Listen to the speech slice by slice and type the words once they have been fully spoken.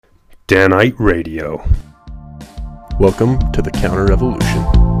Danite Radio. Welcome to the Counter Revolution.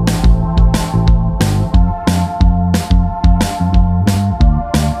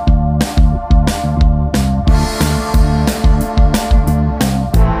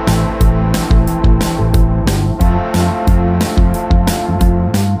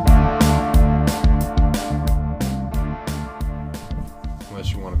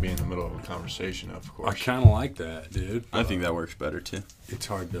 Unless you want to be in the middle of a conversation, of course. I kind of like that, dude. I think that works better too. It's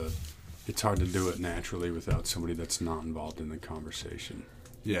hard to do it naturally without somebody that's not involved in the conversation.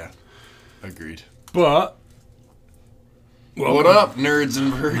 Yeah, agreed. But What up, nerds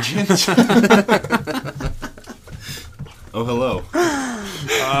and virgins? Oh, hello.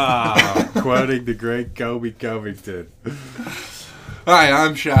 quoting the great Kobe Covington. Hi,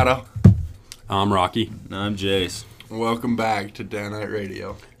 I'm Shadow. I'm Rocky. I'm Jace. Welcome back to Danite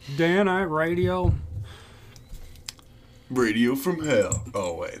Radio. Danite Radio. Radio from hell.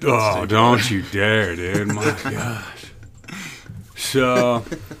 Oh, wait. Oh, don't you dare, dude. My gosh. So,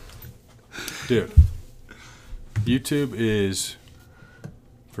 dude, YouTube is,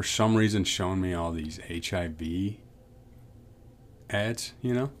 for some reason, showing me all these HIV ads,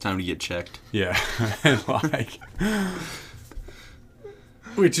 you know? Time to get checked. Yeah. And like,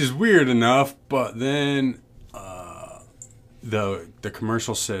 which is weird enough, but then the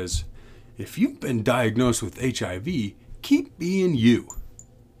commercial says, if you've been diagnosed with HIV, keep being you.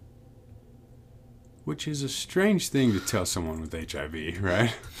 Which is a strange thing to tell someone with HIV,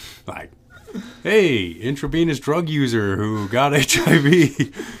 right? Like, hey, intravenous drug user who got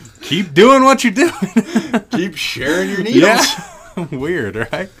HIV, keep doing what you're doing. Keep sharing your needles. Yeah. Weird,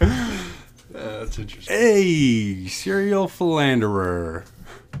 right? That's interesting. Hey, serial philanderer,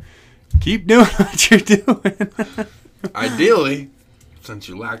 keep doing what you're doing. Ideally, since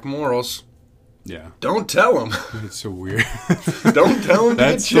you lack morals, Yeah. don't tell them. It's so weird. Don't tell them.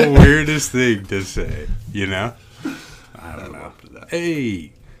 That's the weirdest thing to say, you know? I don't know.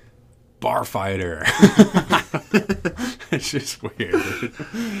 Hey, bar fighter. It's just weird.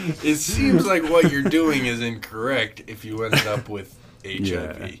 It seems like what you're doing is incorrect if you ended up with HIV.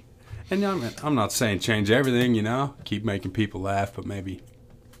 Yeah. And I'm not saying change everything, you know? Keep making people laugh, but maybe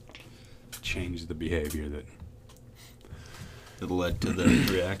change the behavior that... It led to the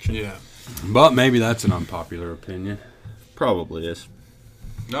reaction. Yeah. But maybe that's an unpopular opinion. Probably is.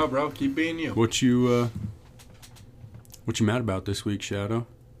 No, bro, keep being you. What you mad about this week, Shadow?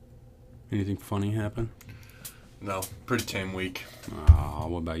 Anything funny happen? No, pretty tame week. Oh,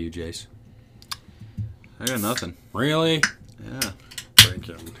 what about you, Jace? I got nothing. Really? Yeah. Thank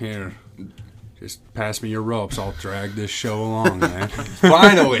you. Here, just pass me your ropes. I'll drag this show along, man.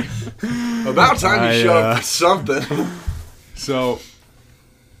 Finally. About time you show up for something. So,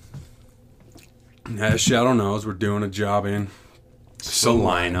 as Shadow knows, we're doing a job in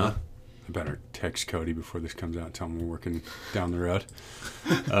Salina. I better text Cody before this comes out and tell him we're working down the road.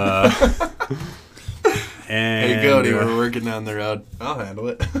 And, Hey, Cody, we're working down the road. I'll handle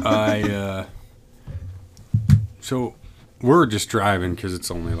it. So, we're just driving because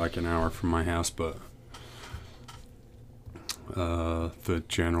it's only like an hour from my house, but the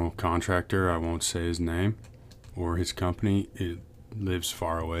general contractor, I won't say his name or his company, it lives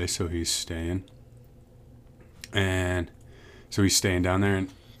far away, so he's staying. And so he's staying down there,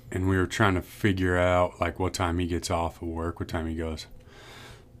 and we were trying to figure out like what time he gets off of work, what time he goes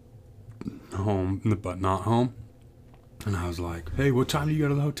home, but not home. And I was like, hey, what time do you go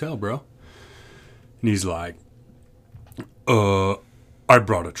to the hotel, bro? And he's like, I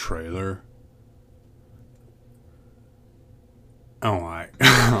brought a trailer. I'm like,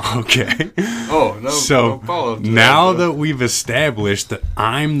 okay. Oh, no, So no follow-up to now that that we've established that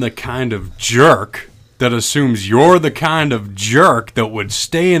I'm the kind of jerk that assumes you're the kind of jerk that would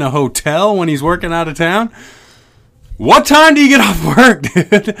stay in a hotel when he's working out of town, what time do you get off work,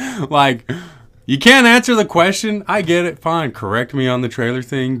 dude? Like, you can't answer the question. I get it. Fine. Correct me on the trailer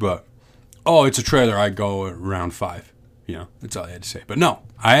thing, but, oh, it's a trailer. I go around 5. You know, that's all I had to say. But no,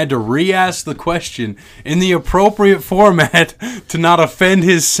 I had to re-ask the question in the appropriate format to not offend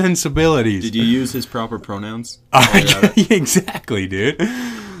his sensibilities. Did you use his proper pronouns? Exactly, dude.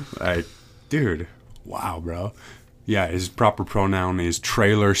 Like, dude, wow, bro. Yeah, his proper pronoun is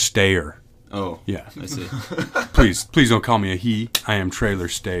trailer stayer. Oh, Yeah. I see. Please don't call me a he. I am trailer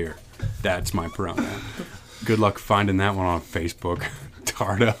stayer. That's my pronoun. Good luck finding that one on Facebook.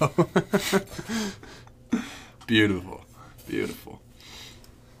 Tardo. Beautiful. Beautiful.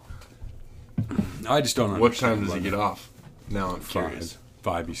 I just don't understand. What time does he like get off? Now I'm curious.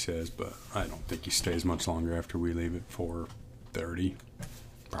 5, he says, but I don't think he stays much longer after we leave at 4:30.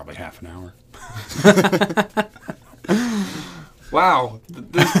 Probably half an hour. wow,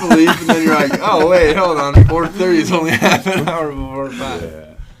 disbelief, and then you're like, oh wait, hold on, 4:30 is only half an hour before 5.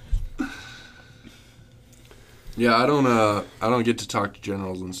 Yeah, I don't get to talk to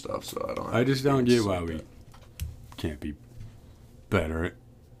generals and stuff, so I don't. I just don't get why we can't be better at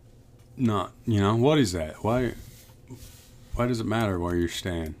not, what is that? Why does it matter where you're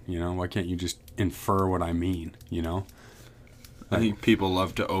staying? Why can't you just infer what I mean? I think people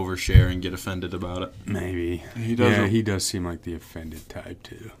love to overshare and get offended about it. Maybe. He does. Yeah, he does seem like the offended type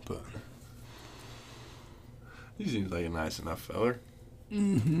too, but He seems like a nice enough feller.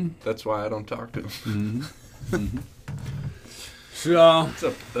 Mm-hmm. That's why I don't talk to him. So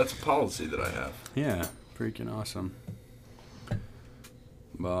That's a policy that I have. yeah, freaking awesome.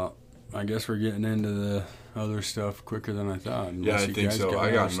 But I guess we're getting into the other stuff quicker than I thought. Yeah, I unless you think guys so. I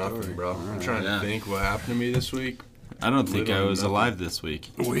another got story. nothing, bro. All I'm right. trying to think what happened to me this week. I don't think I Literally was nothing. alive this week.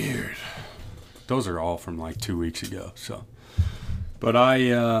 Weird. Those are all from like 2 weeks ago. So, but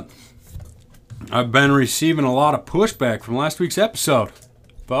I've been receiving a lot of pushback from last week's episode,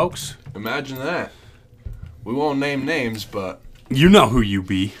 folks. Imagine that. We won't name names, but You know who you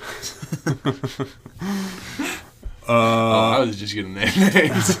be. I was just gonna name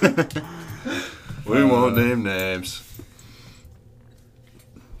names. We won't name names.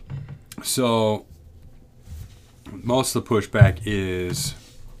 So, most of the pushback is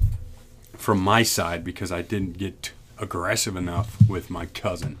from my side because I didn't get aggressive enough with my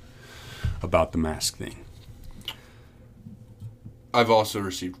cousin about the mask thing. I've also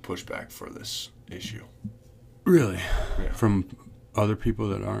received pushback for this issue. Really? Yeah. From other people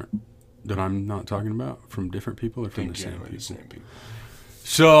that I'm not talking about? From different people or I from think the same generally people? the same people.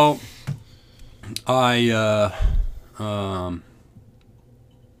 So,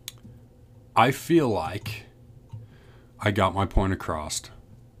 I feel like I got my point across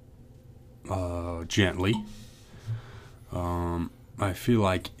gently. I feel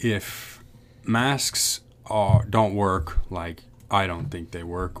like if masks don't work like I don't think they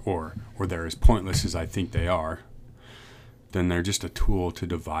work, or they're as pointless as I think they are, then they're just a tool to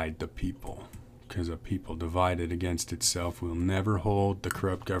divide the people. Because a people divided against itself will never hold the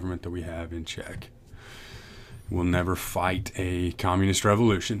corrupt government that we have in check. We'll never fight a communist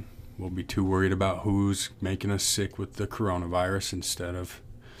revolution. We'll be too worried about who's making us sick with the coronavirus instead of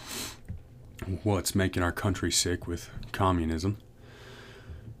what's making our country sick with communism.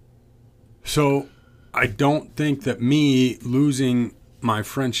 So I don't think that me losing my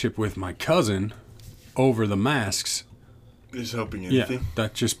friendship with my cousin over the masks, Is helping anything?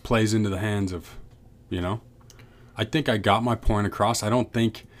 that just plays into the hands of, I think I got my point across. I don't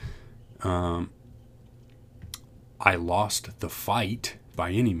think I lost the fight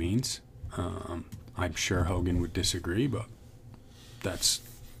by any means. I'm sure Hogan would disagree, but that's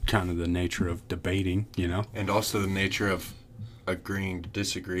kind of the nature of debating, And also the nature of agreeing to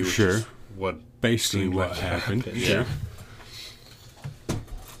disagree, which Sure. is what Basically seemed what like happened. happened. Yeah.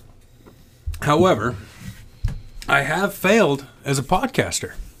 However, I have failed as a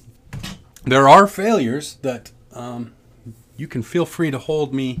podcaster. There are failures that you can feel free to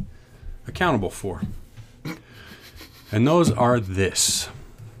hold me accountable for. And those are this.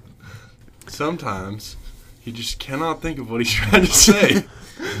 sometimes he just cannot think of what he's trying to say.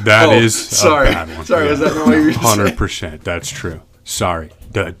 That Oh, is sorry. a bad one. Sorry, was that not what you were saying? 100%. That's true. Sorry.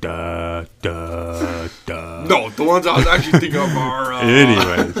 Da, da, da, da. No, the ones I was actually thinking of are...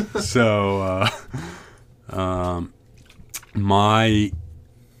 Anyways, so my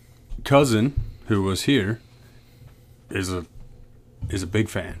cousin who was here is a big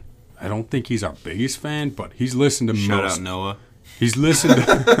fan. I don't think he's our biggest fan, but he's listened to Shout most. out Noah. He's listened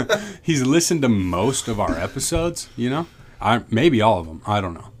to most of our episodes, maybe all of them. I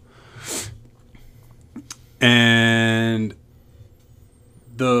don't know. And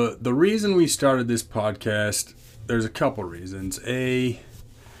the reason we started this podcast, there's a couple reasons. A,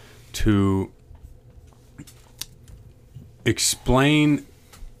 to explain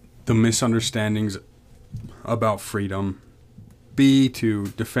the misunderstandings about freedom. B, to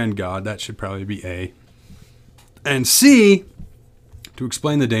defend God. That should probably be A. And C, to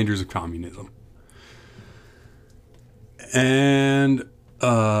explain the dangers of communism. And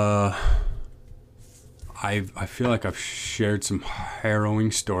I feel like I've shared some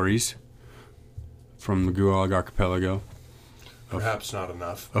harrowing stories from the Gulag Archipelago Perhaps not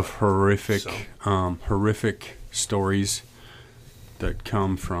enough. of horrific So. horrific stories that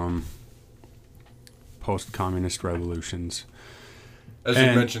come from post-communist revolutions. As we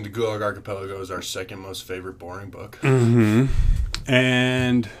And- mentioned, the Gulag Archipelago is our second most favorite boring book.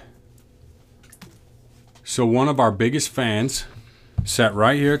 And so one of our biggest fans sat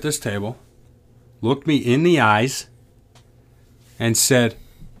right here at this table, looked me in the eyes, and said,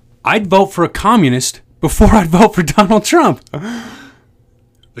 I'd vote for a communist before I'd vote for Donald Trump.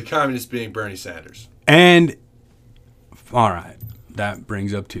 The communist being Bernie Sanders. And, all right, that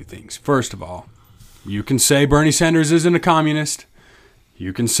brings up two things. First of all, you can say Bernie Sanders isn't a communist.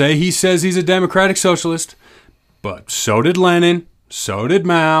 You can say he says he's a democratic socialist. But so did Lenin. So did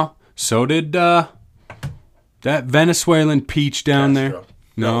Mao. So did that Venezuelan peach down Castro. there.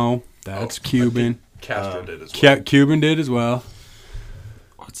 No, that's Cuban. Castro did as well. Cuban did as well.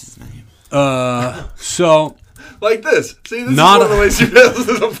 What's his name? So Like this. See, this Not is one of the ways you do this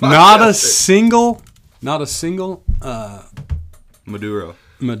is a not a single Maduro.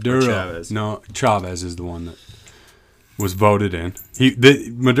 Maduro. Or Chavez. No, Chavez is the one that was voted in.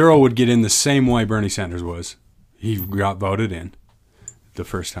 Maduro would get in the same way Bernie Sanders was. He got voted in the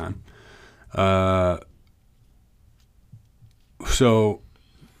first time. So,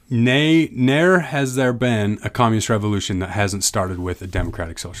 ne'er has there been a communist revolution that hasn't started with a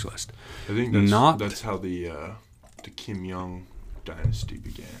democratic socialist. I think that's how the Kim Jong dynasty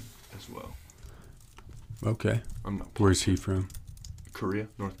began as well. Okay. I'm not. Where's he from? Korea,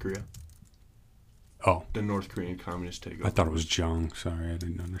 North Korea. Oh, The North Korean communist takeover. I thought it was Jong. Sorry, I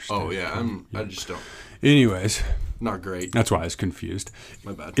didn't understand. Oh yeah, I just don't. Anyways, Not great. that's why I was confused.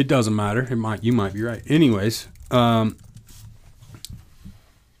 My bad. It doesn't matter. You might be right. Anyways,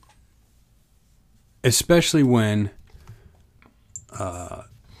 especially when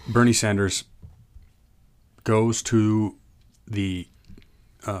Bernie Sanders goes to the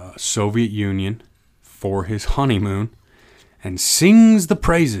Soviet Union for his honeymoon and sings the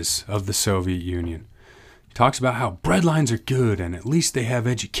praises of the Soviet Union. He talks about how breadlines are good and at least they have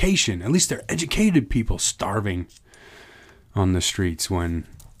education. At least they're educated people starving on the streets when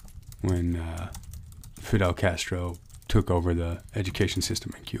Fidel Castro took over the education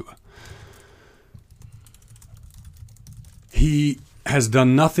system in Cuba. He has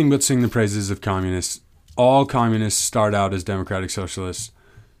done nothing but sing the praises of communists. All communists start out as democratic socialists.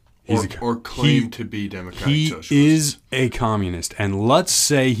 Or claim to be democratic socialists. He is a communist. And let's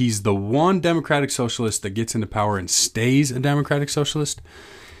say he's the one democratic socialist that gets into power and stays a democratic socialist.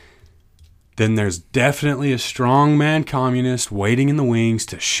 Then there's definitely a strongman communist waiting in the wings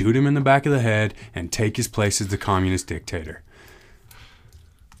to shoot him in the back of the head and take his place as the communist dictator.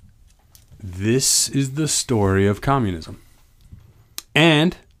 This is the story of communism.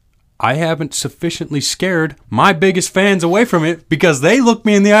 And I haven't sufficiently scared my biggest fans away from it because they look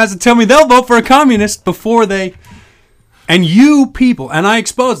me in the eyes and tell me they'll vote for a communist before they... And you people, and I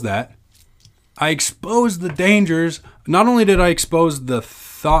exposed that. I exposed the dangers. Not only did I expose the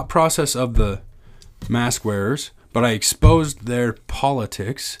thought process of the mask wearers, but I exposed their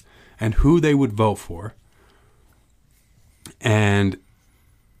politics and who they would vote for. And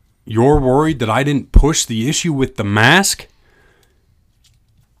you're worried that I didn't push the issue with the mask?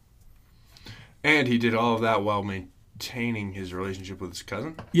 And he did all of that while maintaining his relationship with his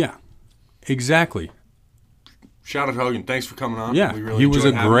cousin. Yeah, exactly. Shout out to Hogan. Thanks for coming on. Yeah, we really he was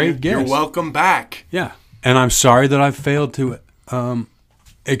enjoyed a having great you. guest. You're welcome back. Yeah, and I'm sorry that I failed to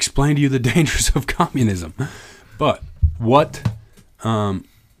explain to you the dangers of communism. But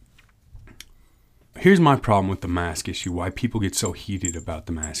here's my problem with the mask issue. Why people get so heated about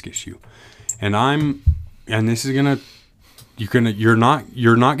the mask issue, and this is gonna. You're not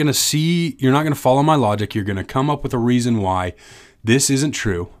gonna follow my logic. You're gonna come up with a reason why this isn't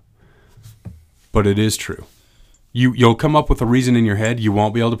true, but it is true. You'll come up with a reason in your head. You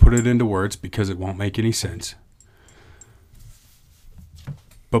won't be able to put it into words because it won't make any sense.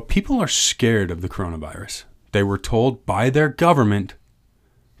 But people are scared of the coronavirus. They were told by their government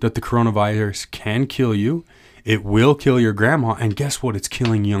that the coronavirus can kill you. It will kill your grandma, and guess what? It's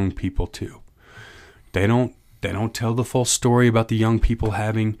killing young people too. They don't tell the full story about the young people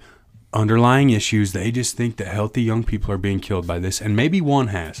having underlying issues. They just think that healthy young people are being killed by this. And maybe one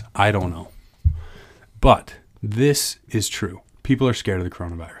has. I don't know. But this is true. People are scared of the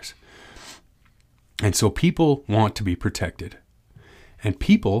coronavirus. And so people want to be protected. And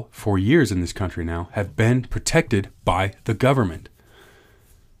people, for years in this country now, have been protected by the government.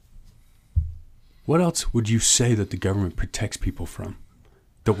 What else would you say that the government protects people from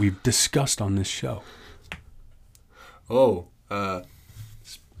that we've discussed on this show?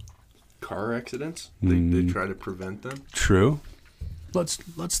 Car accidents. They try to prevent them. True. Let's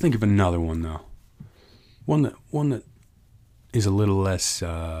think of another one though. One that is a little less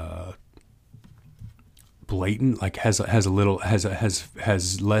blatant, like has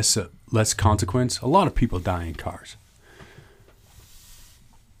less consequence. A lot of people die in cars.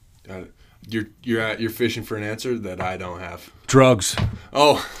 Got it. You're fishing for an answer that I don't have. Drugs.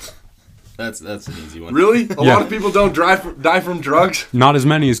 Oh. That's an easy one. Really? A Yeah. lot of people don't die from drugs? Not as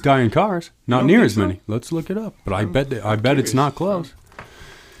many as die in cars. Not don't near think as so? many. Let's look it up. But I bet it's curious. not close.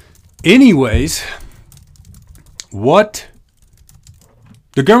 Anyways,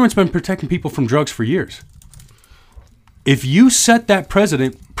 the government's been protecting people from drugs for years. If you set that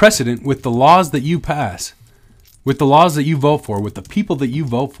precedent with the laws that you pass, with the laws that you vote for, with the people that you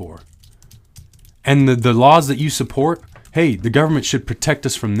vote for, and the laws that you support, hey, the government should protect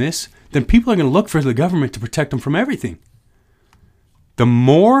us from this, then people are going to look for the government to protect them from everything. The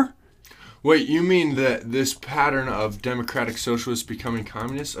more... Wait, you mean that this pattern of democratic socialists becoming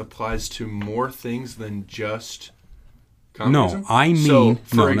communists applies to more things than just communism? No, I mean... So,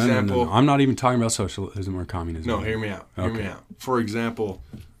 for no, example... no. I'm not even talking about socialism or communism. No, hear me out. Hear me Okay. out. For example,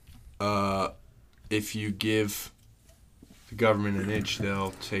 if you give the government an inch,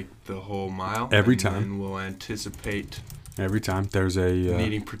 they'll take the whole mile. Every and time. then we'll anticipate Every time there's a...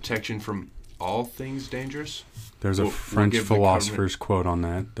 needing protection from all things dangerous. There's a We'll French give the philosopher's quote on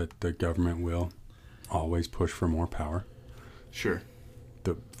that the government will always push for more power. Sure.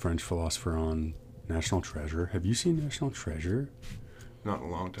 The French philosopher on National Treasure. Have you seen National Treasure? Not in a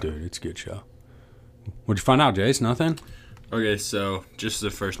long time. Dude, it's a good show. What'd you find out, Jace? Nothing? Okay, so just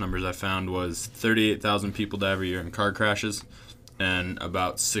the first numbers I found was 38,000 people die every year in car crashes, and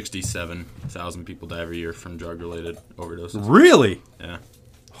about 67,000 people die every year from drug-related overdoses. Really? Yeah.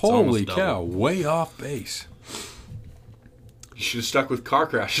 Holy almost cow. double. Way off base. You should have stuck with car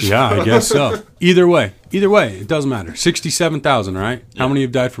crashes. Yeah, I guess so. Either way, it doesn't matter. 67,000, right? How Yeah. many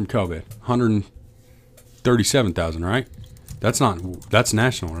have died from COVID? 137,000, right? That's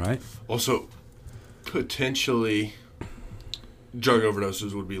national, right? Also, potentially, drug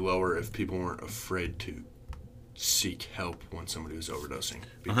overdoses would be lower if people weren't afraid to seek help when somebody was overdosing.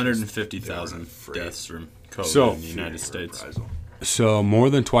 because 150,000 they were afraid deaths from COVID So- in the United States. reprisal. So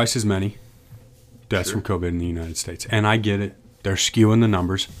more than twice as many deaths from COVID in the United States. And I get it. They're skewing the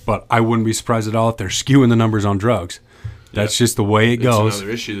numbers, but I wouldn't be surprised at all if they're skewing the numbers on drugs. That's just the way it goes. It's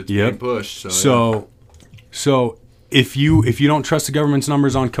another issue that's Yep. being pushed. So if you don't trust the government's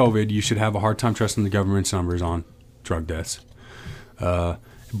numbers on COVID, you should have a hard time trusting the government's numbers on drug deaths. But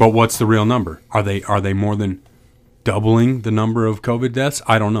what's the real number? Are they more than doubling the number of COVID deaths?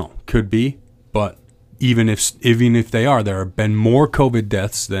 I don't know. Could be, but even if they are, there have been more COVID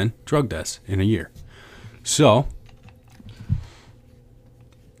deaths than drug deaths in a year. So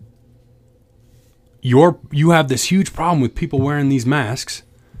you have this huge problem with people wearing these masks,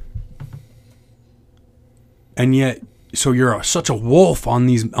 and yet so you're such a wolf on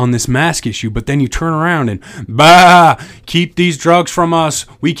this mask issue, but then you turn around and keep these drugs from us.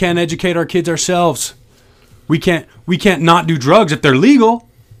 We can't educate our kids ourselves. We can't not do drugs if they're legal.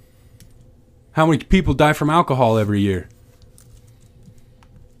 How many people die from alcohol every year?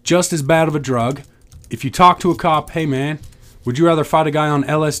 Just as bad of a drug. If you talk to a cop, hey man, would you rather fight a guy on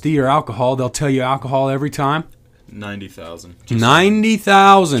LSD or alcohol? They'll tell you alcohol every time. 90,000.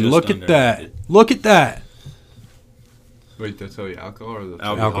 90,000. just Look at under that. 90. Look at that. Wait, they'll tell you alcohol or they'll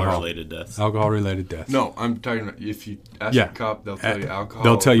tell you Alcohol-related deaths. Alcohol-related deaths. No, I'm talking about if you ask Yeah. a cop, they'll tell you alcohol.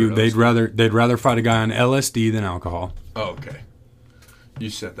 They'll tell you overdose. they'd rather fight a guy on LSD than alcohol. Oh, okay. You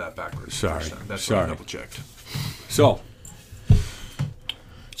said that backwards. Sorry. First time. That's Sorry. why I double checked. So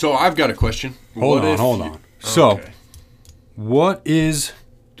So I've got a question. hold on. So Okay. what is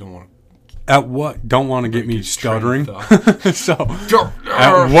Don't want at what? Don't want to get me stuttering. to. So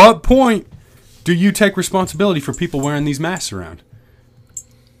at what point do you take responsibility for people wearing these masks around?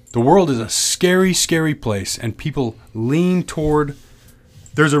 The world is a scary, scary place, and people lean toward.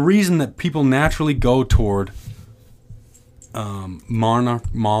 There's a reason that people naturally go toward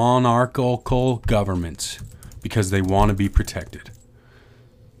monarchical governments, because they want to be protected.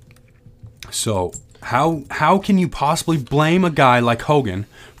 So how can you possibly blame a guy like Hogan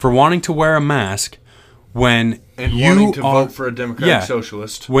for wanting to wear a mask when And you wanting to are, vote for a Democratic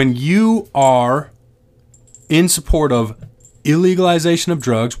socialist. when you are in support of illegalization of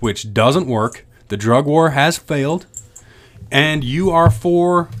drugs, which doesn't work, the drug war has failed, and you are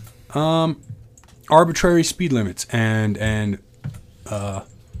for arbitrary speed limits and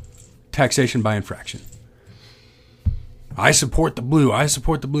taxation by infraction. I support the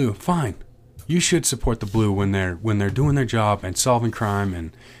blue. Fine. You should support the blue when they're doing their job and solving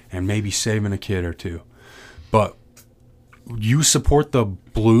crime and maybe saving a kid or two. But you support the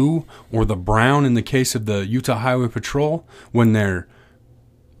blue or the brown in the case of the Utah Highway Patrol when they're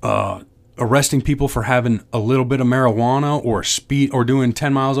arresting people for having a little bit of marijuana or speed or doing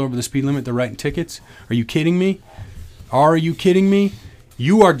 10 miles over the speed limit. They're writing tickets. Are you kidding me?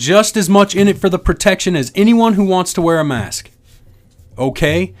 You are just as much in it for the protection as anyone who wants to wear a mask.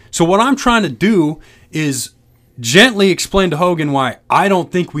 Okay? So what I'm trying to do is gently explain to Hogan why I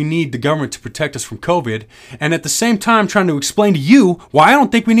don't think we need the government to protect us from COVID, and at the same time trying to explain to you why I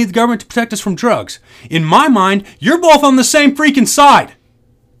don't think we need the government to protect us from drugs. In my mind, you're both on the same freaking side.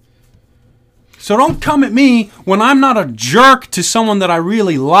 So don't come at me when I'm not a jerk to someone that I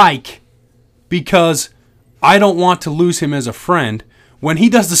really like because I don't want to lose him as a friend when he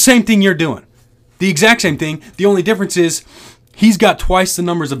does the same thing you're doing. The exact same thing. The only difference is he's got twice the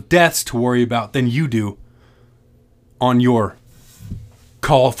numbers of deaths to worry about than you do on your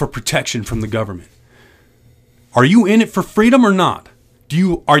call for protection from the government. Are you in it for freedom or not? Do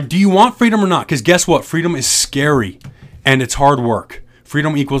you want freedom or not? Because guess what? Freedom is scary and it's hard work.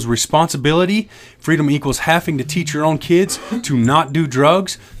 Freedom equals responsibility. Freedom equals having to teach your own kids to not do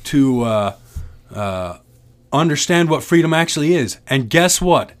drugs, to understand what freedom actually is. And guess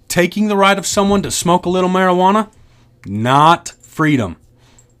what? Taking the right of someone to smoke a little marijuana, not freedom.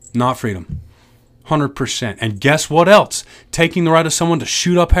 Not freedom. 100%. And guess what else? Taking the right of someone to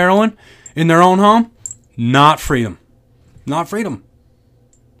shoot up heroin in their own home, not freedom. Not freedom.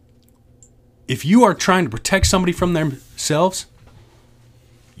 If you are trying to protect somebody from themselves,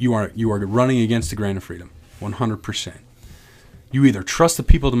 you are running against the grain of freedom. 100%. You either trust the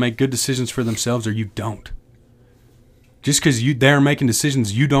people to make good decisions for themselves or you don't. Just because they're making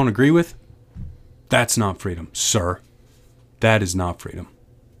decisions you don't agree with, that's not freedom, sir. That is not freedom.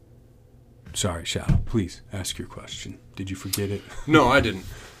 Sorry, Shadow. Please ask your question. Did you forget it? No, I didn't.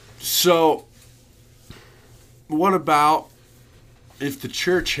 So, what about if the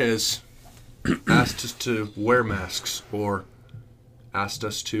church has asked us to wear masks or asked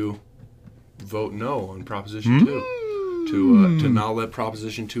us to vote no on Proposition 2, to not let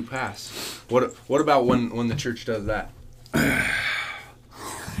Proposition 2 pass? What about when the church does that?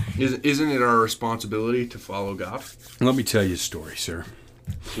 Isn't it our responsibility to follow God? Let me tell you a story, sir.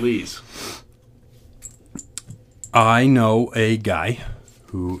 Please. I know a guy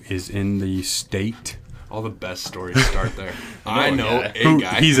who is in the state. All the best stories start there. I know a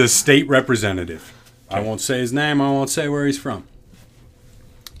guy. He's a state representative. Okay. I won't say his name. I won't say where he's from.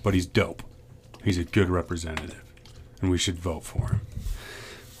 But he's dope. He's a good representative. And we should vote for him.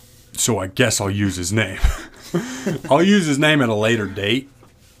 So I guess I'll use his name. I'll use his name at a later date.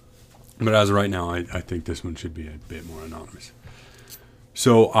 But as of right now, I think this one should be a bit more anonymous.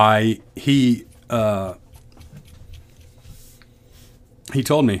 So he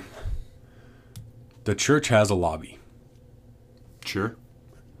told me the church has a lobby. Sure.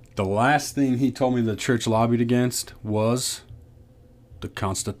 The last thing he told me the church lobbied against was the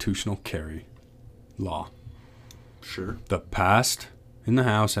constitutional carry law. Sure. That passed in the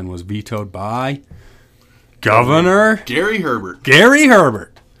House and was vetoed by Governor Gary Herbert. Gary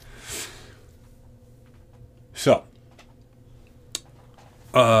Herbert. So,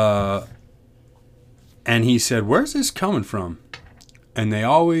 and he said, where's this coming from? And they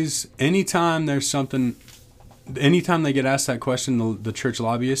always, anytime there's something, anytime they get asked that question, the church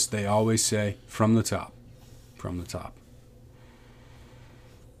lobbyists, they always say, from the top. From the top.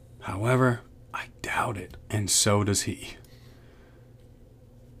 However, I doubt it, and so does he.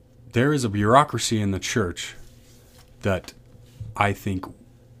 There is a bureaucracy in the church that I think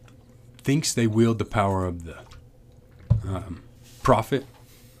thinks they wield the power of the prophet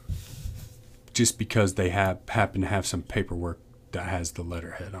just because they happen to have some paperwork that has the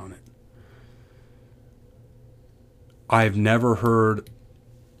letterhead on it. I've never heard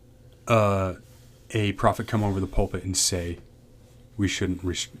a prophet come over the pulpit and say we shouldn't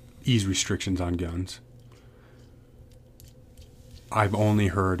ease restrictions on guns. I've only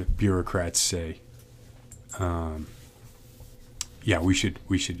heard bureaucrats say, yeah, we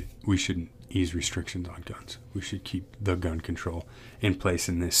shouldn't ease restrictions on guns. We should keep the gun control in place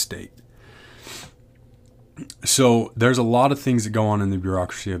in this state. So there's a lot of things that go on in the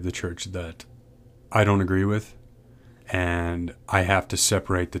bureaucracy of the church that I don't agree with, and I have to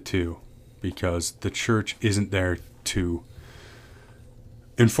separate the two because the church isn't there to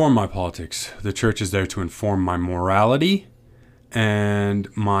inform my politics. The church is there to inform my morality and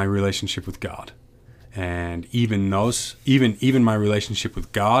my relationship with God. And even my relationship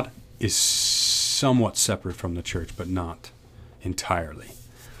with God is somewhat separate from the church, but not entirely.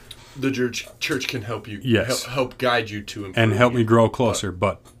 The church can help you, yes, help guide you to improve and help me grow closer.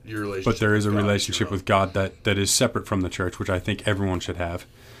 But your relationship, but there is a with God relationship with God that is separate from the church, which I think everyone should have.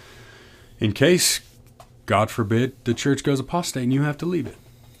 In case, God forbid, the church goes apostate and you have to leave it.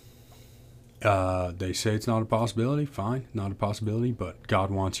 They say it's not a possibility. Fine, not a possibility. But God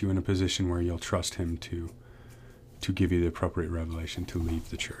wants you in a position where you'll trust Him to give you the appropriate revelation to leave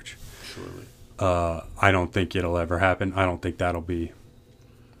the church. Surely. I don't think it'll ever happen. I don't think that'll be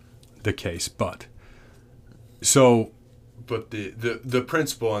the case, but so. But the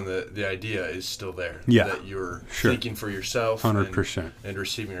principle and the idea is still there. Yeah, that you're sure. thinking for yourself, 100%, and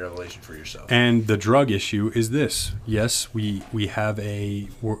receiving revelation for yourself. And the drug issue is this: yes, we have a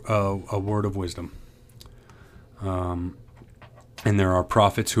word of wisdom, and there are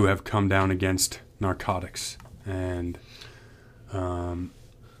prophets who have come down against narcotics and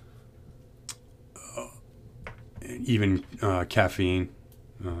even caffeine,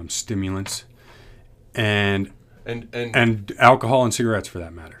 stimulants, and alcohol and cigarettes, for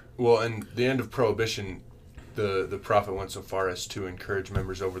that matter. Well, and the end of Prohibition, the prophet went so far as to encourage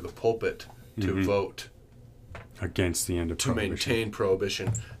members over the pulpit to vote against the end of Prohibition. To maintain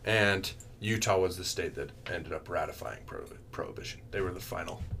Prohibition, and Utah was the state that ended up ratifying Prohibition. They were the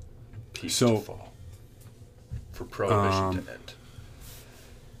final piece to fall for Prohibition to end.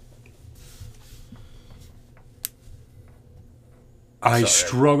 I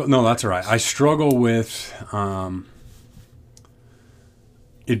struggle. No, that's all right. I struggle with.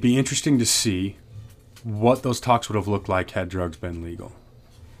 It'd be interesting to see what those talks would have looked like had drugs been legal.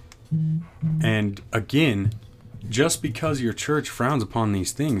 And again, just because your church frowns upon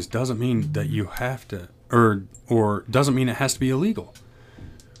these things doesn't mean that you have to, or doesn't mean it has to be illegal.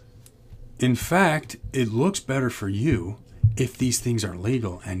 In fact, it looks better for you if these things are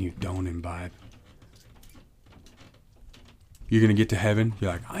legal and you don't imbibe. You're going to get to heaven.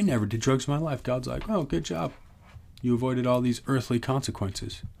 You're like, I never did drugs in my life. God's like, oh, good job. You avoided all these earthly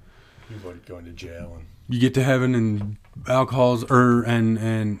consequences. You avoided going to jail. And you get to heaven and alcohol's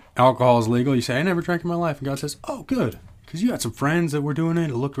legal. You say, I never drank in my life. And God says, oh, good. Because you had some friends that were doing it.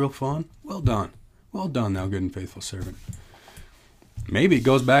 It looked real fun. Well done. Well done, thou good and faithful servant. Maybe it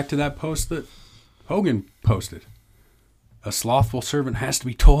goes back to that post that Hogan posted. A slothful servant has to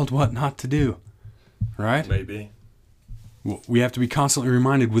be told what not to do. Right? Maybe. We have to be constantly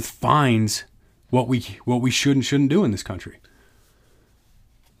reminded with fines what we should and shouldn't do in this country.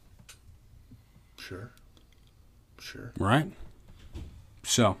 Sure. Right?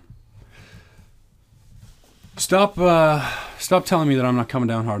 So, stop telling me that I'm not coming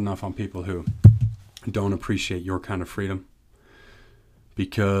down hard enough on people who don't appreciate your kind of freedom,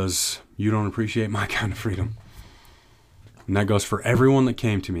 because you don't appreciate my kind of freedom. And that goes for everyone that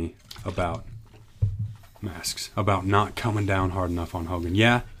came to me about masks, about not coming down hard enough on Hogan.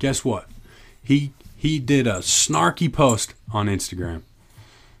 Yeah, guess what? He did a snarky post on Instagram.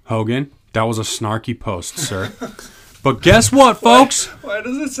 Hogan, that was a snarky post, sir. But guess what, folks? Why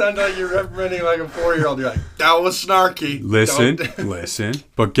does it sound like you're reprimanding like a 4-year-old? You're like, that was snarky. Listen.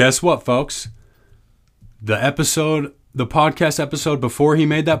 But guess what, folks? The podcast episode before he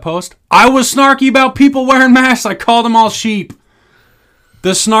made that post, I was snarky about people wearing masks. I called them all sheep.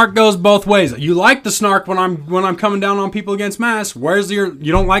 The snark goes both ways. You like the snark when I'm coming down on people against masks. You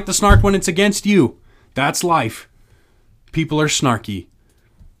don't like the snark when it's against you. That's life. People are snarky.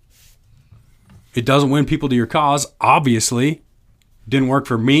 It doesn't win people to your cause, obviously. Didn't work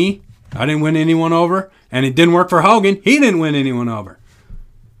for me. I didn't win anyone over. And it didn't work for Hogan. He didn't win anyone over.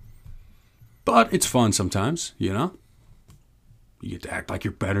 But it's fun sometimes, you know? You get to act like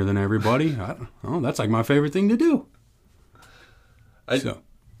you're better than everybody. I don't know. That's like my favorite thing to do.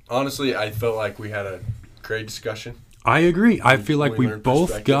 Honestly, I felt like we had a great discussion. I agree. I feel like we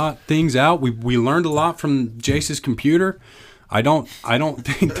both got things out. We learned a lot from Jace's computer. I don't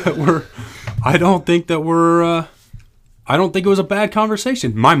think it was a bad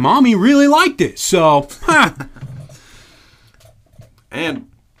conversation. My mommy really liked it. So,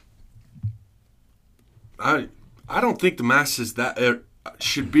 And I don't think the mask is that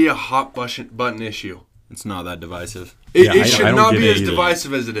should be a hot button issue. It's not that divisive. It should not be as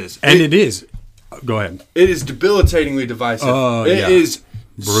divisive as it is. And it is. Go ahead. It is debilitatingly divisive. It is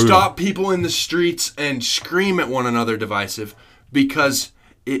brutal. Stop people in the streets and scream at one another divisive, because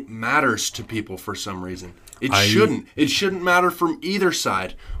it matters to people for some reason. It shouldn't. It shouldn't matter from either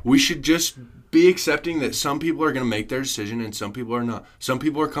side. We should just be accepting that some people are going to make their decision and some people are not. Some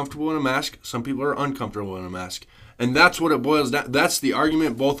people are comfortable in a mask. Some people are uncomfortable in a mask. And that's what it boils down. That's the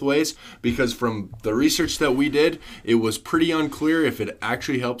argument both ways, because from the research that we did, it was pretty unclear if it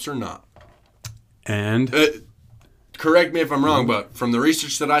actually helps or not. And correct me if I'm wrong, but from the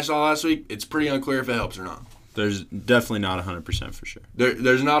research that I saw last week, it's pretty unclear if it helps or not. There's definitely not 100% for sure.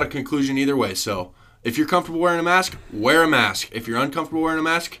 There's not a conclusion either way. So if you're comfortable wearing a mask, wear a mask. If you're uncomfortable wearing a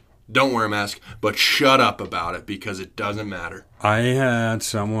mask, don't wear a mask. But shut up about it, because it doesn't matter. I had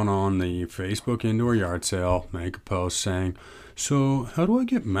someone on the Facebook indoor yard sale make a post saying, so how do I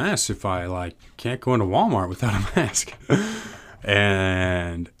get masks if I can't go into Walmart without a mask?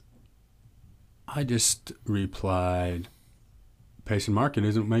 And I just replied, Payson Market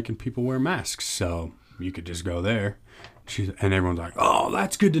isn't making people wear masks, so you could just go there. And everyone's like, oh,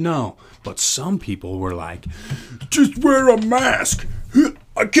 that's good to know. But some people were like, just wear a mask.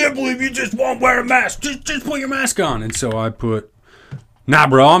 I can't believe you just won't wear a mask. Just put your mask on. And so I put, nah,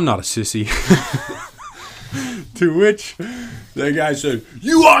 bro, I'm not a sissy. To which the guy said,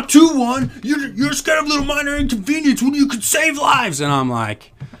 you are too, one. You're scared of little minor inconvenience when you could save lives. And I'm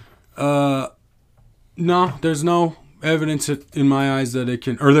like, no, there's no evidence in my eyes that it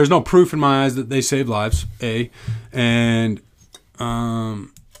can, or there's no proof in my eyes that they save lives, A. And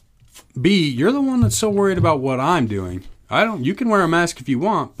B, you're the one that's so worried about what I'm doing. You can wear a mask if you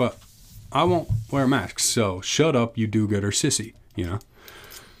want, but I won't wear a mask. So shut up, you do-gooder sissy,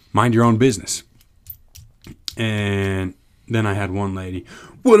 Mind your own business. And then I had one lady,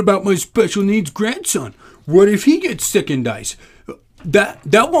 what about my special needs grandson? What if he gets sick and dies? That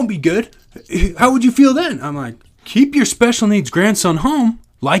won't be good. How would you feel then? I'm like, keep your special needs grandson home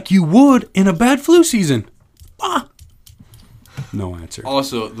like you would in a bad flu season. No answer.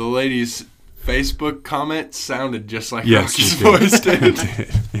 Also, the lady's Facebook comment sounded just like Yes, Rocky's it did.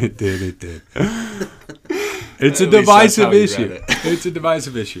 voice did. It did. It's a At least that's how divisive you issue. read it. It's a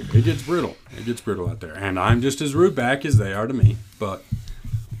divisive issue. It gets brutal. It gets brutal out there. And I'm just as rude back as they are to me. But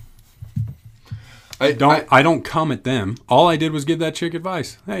I don't come at them. All I did was give that chick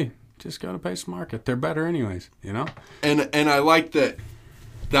advice. Hey, just go to Payson Market. They're better anyways, And I like that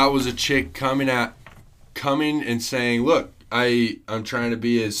was a chick coming and saying, look, I'm trying to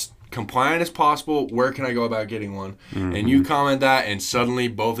be as compliant as possible. Where can I go about getting one? Mm-hmm. And you comment that, and suddenly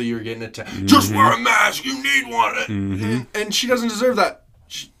both of you are getting attacked. Just wear a mask. You need one. Mm-hmm. And she doesn't deserve that.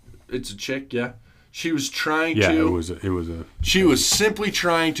 It's a chick, yeah. She was trying to. Yeah, She was simply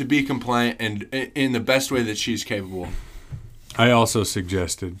trying to be compliant and in the best way that she's capable. I also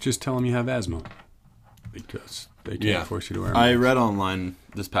suggested just tell them you have asthma because they can't force you to wear a mask. I read online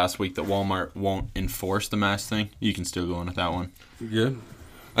this past week that Walmart won't enforce the mask thing. You can still go in with that one. Yeah.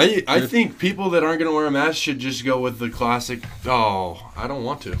 I think people that aren't going to wear a mask should just go with the classic, oh, I don't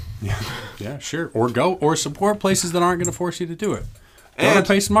want to. Yeah, sure. Or support places that aren't going to force you to do it. Go And- to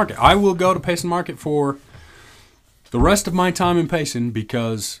Payson Market. I will go to Payson Market for the rest of my time in Payson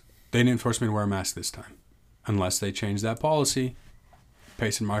because they didn't force me to wear a mask this time. Unless they change that policy.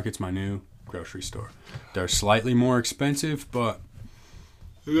 Payson Market's my new grocery store. They're slightly more expensive, but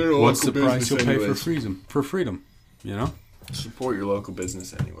what's the price you'll pay for freedom? Support your local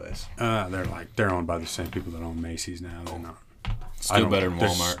business anyways. They're owned by the same people that own Macy's now. They're not. Still better than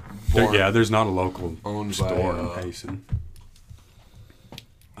there's- Walmart. There's not a local Owned store by, in Payson.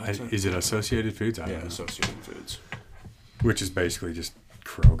 Is it Associated Foods? I don't know. Associated Foods. Which is basically just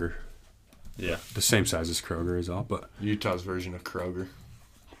Kroger. Yeah. The same size as Kroger is all, but Utah's version of Kroger.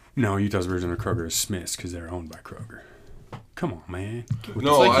 no, Utah's version of Kroger is Smith's because they're owned by Kroger. Come on, man.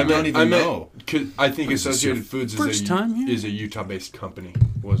 No, like I you don't meant, even know. 'cause I think Is this Associated your Foods first time here? is a Utah-based company,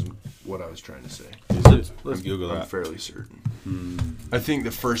 was what I was trying to say. Is it? Let's Google I'm that. fairly certain. I think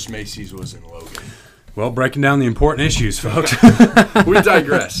the first Macy's was in Logan. Well, breaking down the important issues, folks. We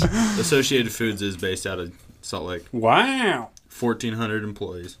digress. Associated Foods is based out of Salt Lake. Wow. 1,400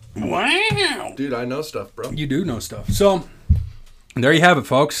 employees. Wow. Dude, I know stuff, bro. You do know stuff. So, there you have it,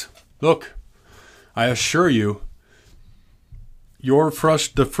 folks. Look, I assure you,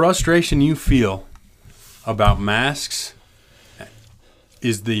 the frustration you feel about masks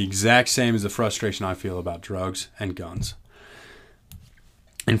is the exact same as the frustration I feel about drugs and guns.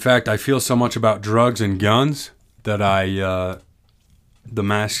 In fact, I feel so much about drugs and guns that the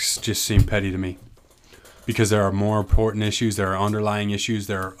masks just seem petty to me. Because there are more important issues, there are underlying issues,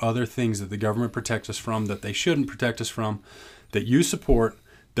 there are other things that the government protects us from that they shouldn't protect us from, that you support,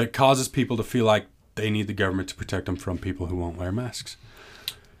 that causes people to feel like they need the government to protect them from people who won't wear masks.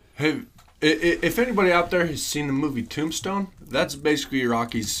 Hey, if anybody out there has seen the movie Tombstone, that's basically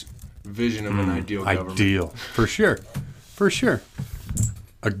Rocky's vision of an ideal government. Ideal. For sure. For sure.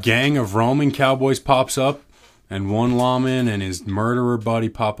 A gang of roaming cowboys pops up, and one lawman and his murderer buddy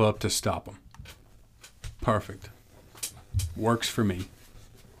pop up to stop him. Perfect. Works for me.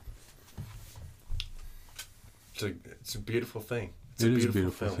 It's a beautiful thing. It's It is a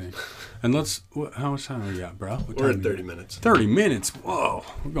beautiful film. thing. And how much time we got, bro? We're at 30 minutes. 30 minutes. Whoa.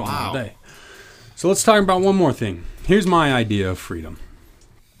 We're going all day. So let's talk about one more thing. Here's my idea of freedom.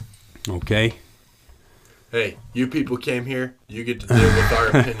 Okay? Hey, you people came here. You get to deal with our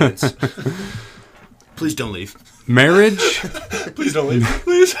opinions. Please don't leave. Marriage. Please don't leave.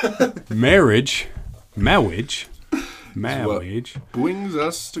 Please. Marriage Brings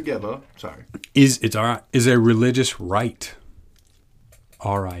us together. Sorry. is a religious right.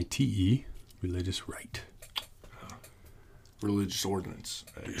 RITE, religious right. religious ordinance.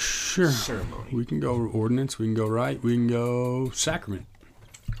 A Sure. ceremony. We can go ordinance, we can go rite, we can go sacrament.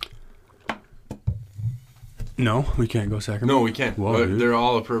 No, we can't go sacrament. No, we can't. Whoa, But dude. they're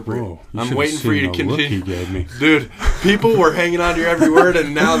all appropriate. Whoa, you I'm should've waiting for you to seen the look continue. he gave me. Dude, people were hanging on to your every word,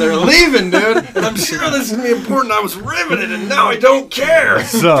 and now they're leaving, dude. And I'm sure this is going to be important. I was riveted, and now I don't care.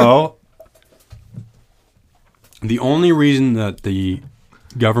 So, the only reason that the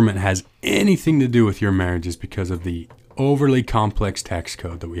government has anything to do with your marriage is because of the overly complex tax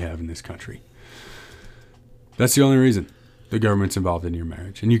code that we have in this country. That's the only reason the government's involved in your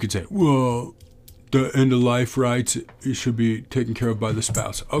marriage. And you could say, well, the end-of-life rights, it should be taken care of by the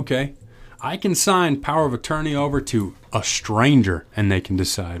spouse. Okay, I can sign power of attorney over to a stranger, and they can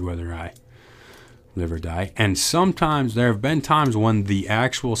decide whether I live or die. And sometimes there have been times when the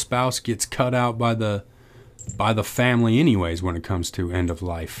actual spouse gets cut out by the family anyways when it comes to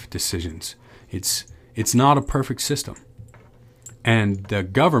end-of-life decisions. It's not a perfect system. And the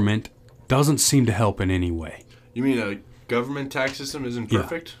government doesn't seem to help in any way. You mean a government tax system isn't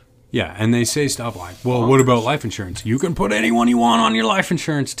perfect? Yeah, and they say stuff like, well, what about life insurance? You can put anyone you want on your life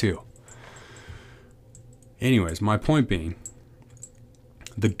insurance too. Anyways, my point being,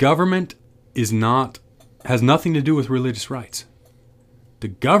 the government has nothing to do with religious rights. The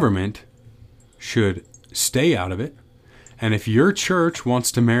government should stay out of it. And if your church wants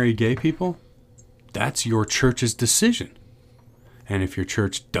to marry gay people, that's your church's decision. And if your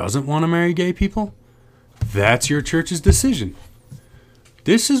church doesn't want to marry gay people, that's your church's decision.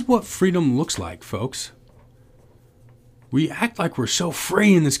 This is what freedom looks like, folks. We act like we're so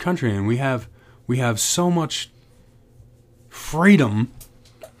free in this country, and we have so much freedom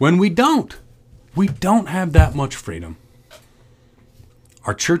when we don't. We don't have that much freedom.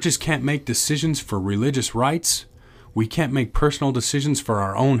 Our churches can't make decisions for religious rights. We can't make personal decisions for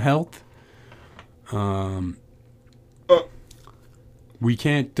our own health. We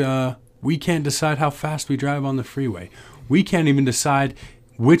can't decide how fast we drive on the freeway. We can't even decide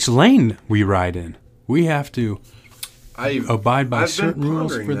which lane we ride in. We have to abide by certain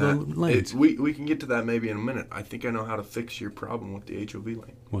rules for the lanes. We can get to that maybe in a minute. I think I know how to fix your problem with the HOV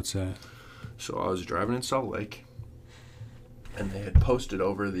lane. What's that? So I was driving in Salt Lake, and they had posted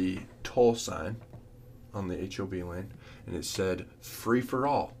over the toll sign on the HOV lane, and it said, free for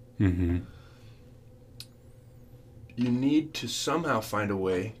all. Mm-hmm. You need to somehow find a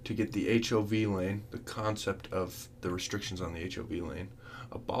way to get the HOV lane, the concept of the restrictions on the HOV lane,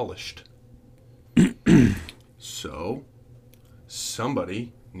 abolished. So,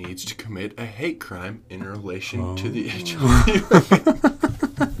 somebody needs to commit a hate crime in relation to the HOV.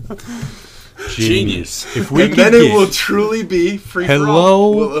 Genius. If And then it will truly be free for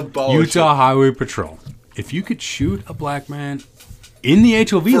all. We'll Hello, abolish Utah it. Highway Patrol. If you could shoot a black man in the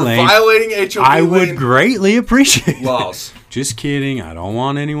HOV For lane, violating HOV I would lane greatly appreciate laws. it. Just kidding. I don't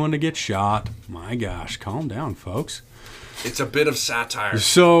want anyone to get shot. My gosh, calm down, folks. It's a bit of satire.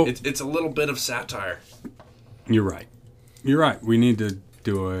 So It's a little bit of satire. you're right. You're right. We need to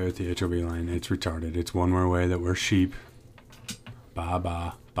do away with the HOV line. It's retarded. It's one more way that we're sheep. Ba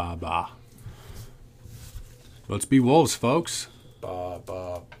ba ba ba. Let's be wolves, folks.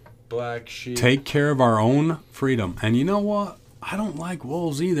 Black sheep. Take care of our own freedom. And you know what? I don't like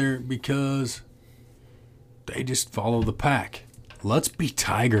wolves either because they just follow the pack. Let's be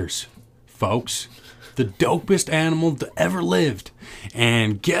tigers, folks. The dopest animal that ever lived.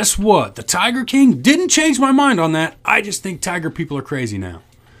 And guess what? The Tiger King didn't change my mind on that. I just think tiger people are crazy now.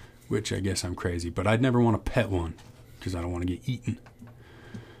 Which I guess I'm crazy. But I'd never want to pet one because I don't want to get eaten.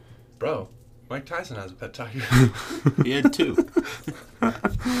 Bro, Mike Tyson has a pet tiger. He had two.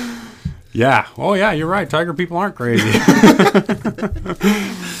 Yeah. Oh, yeah, you're right. Tiger people aren't crazy.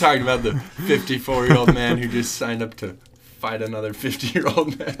 Talking about the 54-year-old man who just signed up to fight another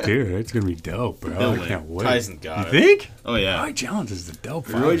 50-year-old man. Dude, it's going to be dope, bro. He'll I win. can't wait. Tyson got You it. think? Oh, yeah. Roy Jones is the dope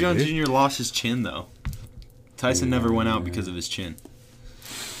fighter, Roy Jones dude. Jr. lost his chin, though. Tyson never went out because of his chin.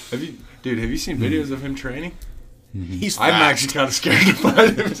 Have you seen videos of him training? He's I'm fast. actually kind of scared to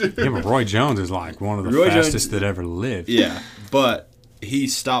fight him, dude. Yeah, but Roy Jones is like one of the Roy Jones- fastest that ever lived. Yeah, but he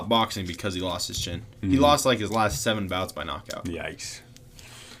stopped boxing because he lost his chin. He lost like his last 7 bouts by knockout. Yikes.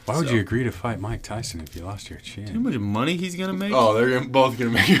 Why would So- you agree to fight Mike Tyson if you lost your chin? How much money he's gonna make? Oh, they're both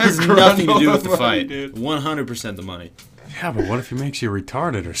going to make you has run nothing to all do with the the money, fight. dude. 100% the money. Yeah, but what if he makes you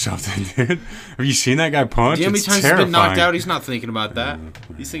retarded or something, dude? Have you seen that guy punch? Do you know how many It's times he's terrifying. been knocked out? He's not thinking about that.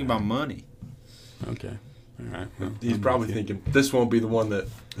 He's thinking about money. Okay. All right. Well, He's I'm probably with you. thinking, this won't be the one that...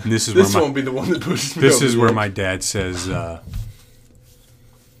 This is This where won't be the one that pushes me This over is the where edge. my dad says,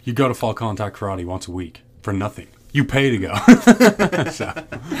 you go to Fall Contact Karate once a week for nothing. You pay to go. So,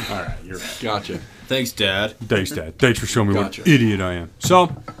 all right, you're right. Gotcha. Thanks, Dad. Thanks, Dad. Thanks for showing me Gotcha. what an idiot I am.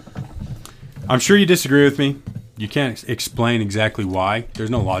 So, I'm sure you disagree with me. You can't explain exactly why. There's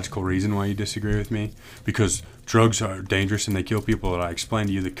no logical reason why you disagree with me. Because drugs are dangerous and they kill people. And I explained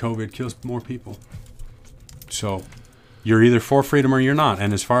to you that COVID kills more people. So, you're either for freedom or you're not.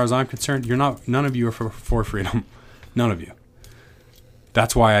 And as far as I'm concerned, you're not. None of you are for freedom. None of you.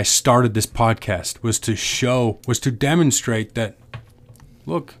 That's why I started this podcast, was to demonstrate that,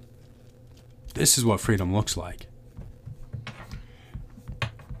 look, this is what freedom looks like.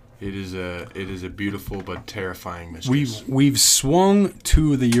 It is a beautiful but terrifying mistress. We've swung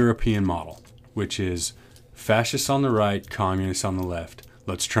to the European model, which is fascists on the right, communists on the left.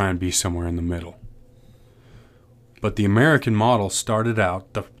 Let's try and be somewhere in the middle. But the American model started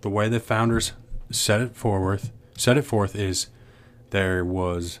out, the way the founders set it forth is there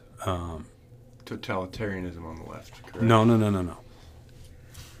was... totalitarianism on the left, correct? No.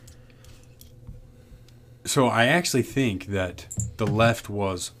 So I actually think that the left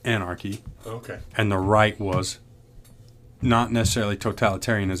was anarchy Okay. and the right was not necessarily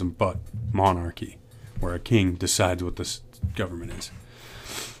totalitarianism, but monarchy, where a king decides what this government is.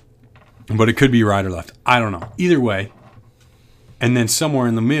 But it could be right or left. I don't know. Either way. And then somewhere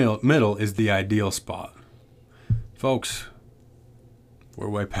in the middle is the ideal spot. Folks, we're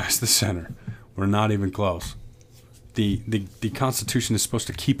way past the center. We're not even close. The Constitution is supposed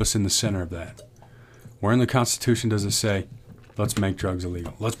to keep us in the center of that. Where in the Constitution does it say, let's make drugs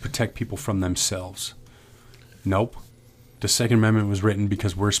illegal? Let's protect people from themselves. Nope. The Second Amendment was written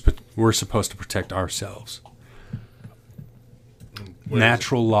because we're supposed to protect ourselves.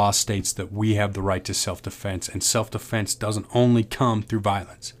 Natural law states that we have the right to self-defense, and self-defense doesn't only come through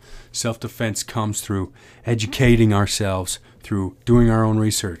violence. Self-defense comes through educating ourselves, through doing our own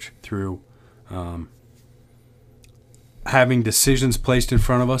research, through having decisions placed in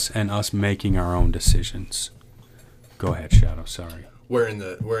front of us and us making our own decisions. Go ahead, Shadow. Sorry. Where in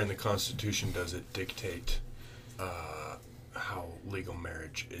the Constitution does it dictate how legal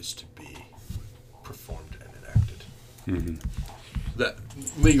marriage is to be performed and enacted? Mm-hmm. That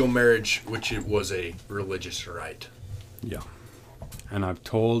legal marriage, which it was a religious right. Yeah. And I've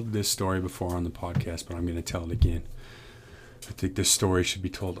told this story before on the podcast, but I'm going to tell it again. I think this story should be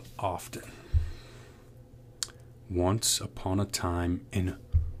told often. Once upon a time in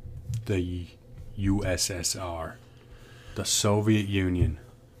the USSR, the Soviet Union,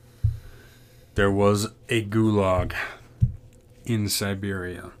 there was a gulag in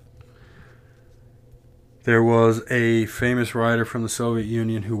Siberia. There was a famous writer from the Soviet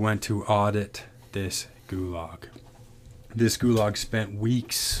Union who went to audit this gulag. This gulag spent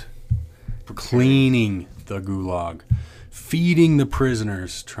weeks cleaning the gulag, feeding the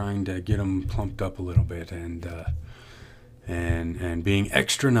prisoners, trying to get them plumped up a little bit, and being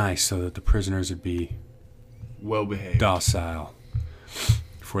extra nice so that the prisoners would be well behaved, docile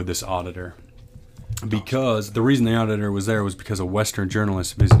for this auditor. Because the reason the auditor was there was because a Western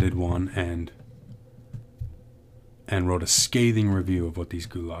journalist visited one and wrote a scathing review of what these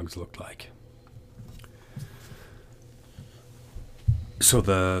gulags looked like. So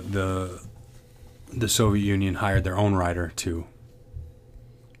the Soviet Union hired their own writer to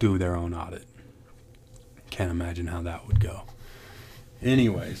do their own audit. Can't imagine how that would go.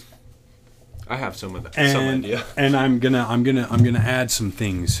 Anyways, I have some idea. And I'm gonna add some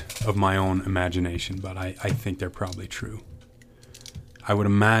things of my own imagination, but I think they're probably true. I would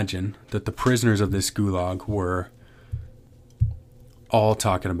imagine that the prisoners of this gulag were all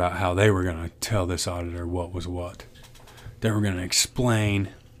talking about how they were gonna tell this auditor what was what. They were gonna explain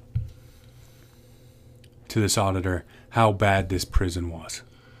to this auditor how bad this prison was.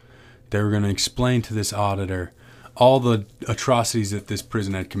 They were going to explain to this auditor all the atrocities that this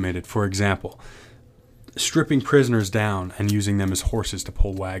prison had committed. For example, stripping prisoners down and using them as horses to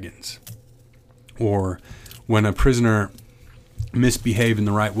pull wagons. Or when a prisoner misbehaved in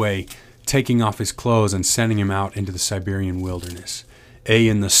the right way, taking off his clothes and sending him out into the Siberian wilderness.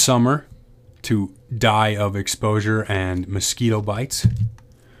 In the summer to die of exposure and mosquito bites,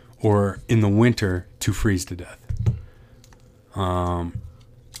 or in the winter to freeze to death.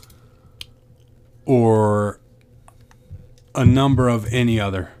 Or a number of any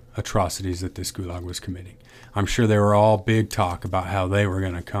other atrocities that this gulag was committing. I'm sure they were all big talk about how they were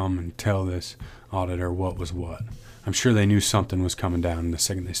going to come and tell this auditor what was what. I'm sure they knew something was coming down the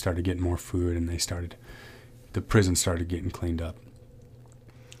second they started getting more food and the prison started getting cleaned up.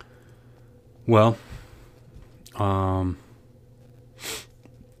 Well,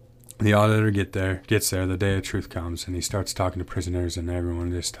 the auditor gets there, the day of truth comes, and he starts talking to prisoners, and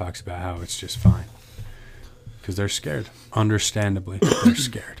everyone just talks about how it's just fine. because they're scared. Understandably, they're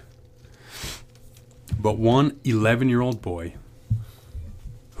scared. But one 11-year-old boy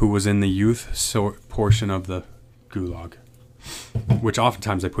who was in the youth portion of the gulag, which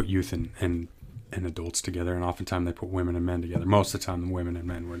oftentimes they put youth and adults together, and oftentimes they put women and men together. Most of the time, the women and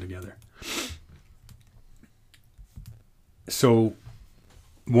men were together. So,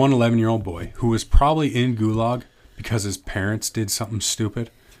 one 11-year-old boy who was probably in gulag because his parents did something stupid.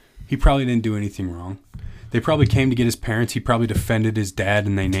 He probably didn't do anything wrong. They probably came to get his parents. He probably defended his dad,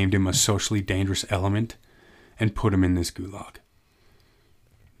 and they named him a socially dangerous element and put him in this gulag.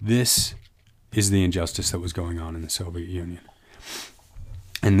 This is the injustice that was going on in the Soviet Union.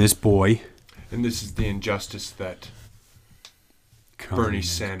 And this boy... And this is the injustice that Bernie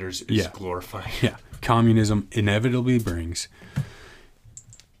Sanders is glorifying. Yeah, communism inevitably brings.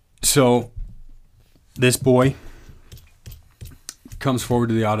 So, this boy comes forward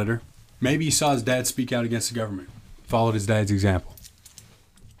to the auditor. Maybe he saw his dad speak out against the government. Followed his dad's example.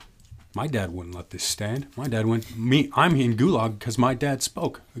 My dad wouldn't let this stand. My dad I'm in gulag because my dad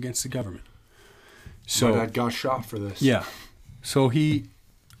spoke against the government. So my dad got shot for this. Yeah. So he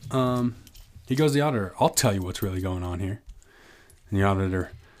goes to the auditor. I'll tell you what's really going on here. And the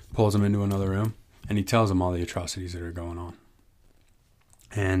auditor pulls him into another room, and he tells him all the atrocities that are going on.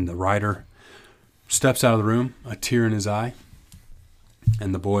 And the writer steps out of the room, a tear in his eye,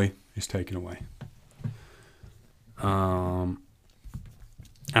 and the boy is taken away.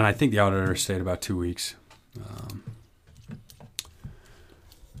 And I think the auditor stayed about 2 weeks.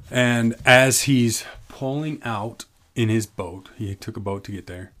 And as he's pulling out in his boat, he took a boat to get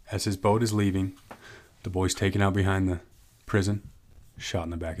there. As his boat is leaving, the boy's taken out behind the prison, shot in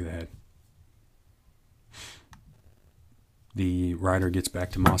the back of the head. The writer gets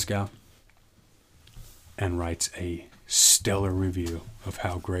back to Moscow and writes a stellar review of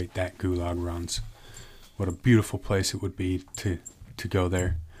how great that gulag runs. What a beautiful place it would be to go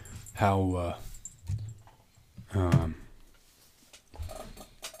there. How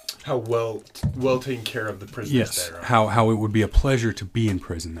well taken care of the prisoners yes, there. How it would be a pleasure to be in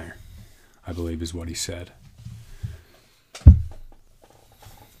prison there, I believe is what he said.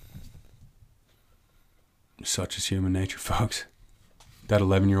 Such is human nature, folks. That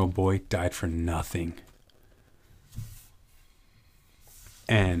 11-year-old boy died for nothing.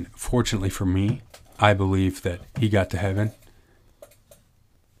 And fortunately for me, I believe that he got to heaven.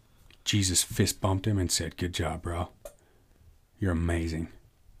 Jesus fist bumped him and said, "Good job, bro. You're amazing."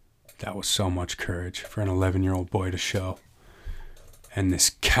 That was so much courage for an 11-year-old boy to show. And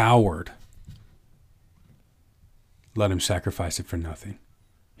this coward let him sacrifice it for nothing.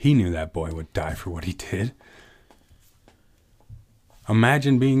 He knew that boy would die for what he did.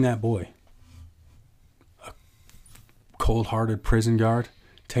 Imagine being that boy. A cold-hearted prison guard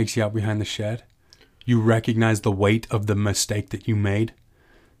takes you out behind the shed. You recognize the weight of the mistake that you made.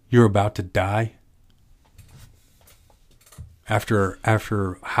 You're about to die.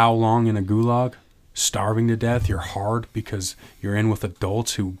 After how long in a gulag? Starving to death. You're hard because you're in with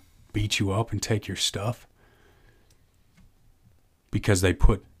adults who beat you up and take your stuff. Because they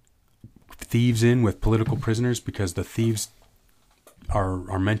put thieves in with political prisoners because the thieves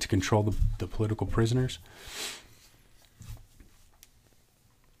are meant to control the political prisoners.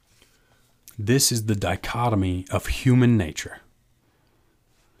 This is the dichotomy of human nature.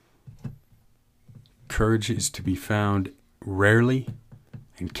 Courage is to be found rarely,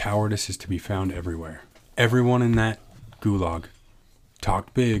 and cowardice is to be found everywhere. Everyone in that gulag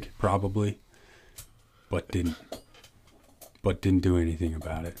talked big, probably, but didn't do anything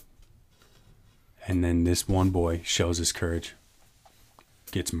about it. And then this one boy shows his courage,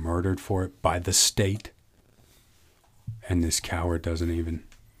 gets murdered for it by the state, and this coward doesn't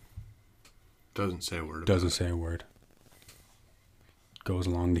say a word. Say a word. Goes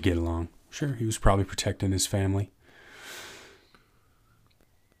along to get along. Sure, he was probably protecting his family.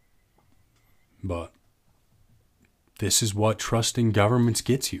 But this is what trusting governments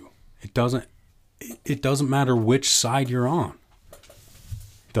gets you. It doesn't matter which side you're on.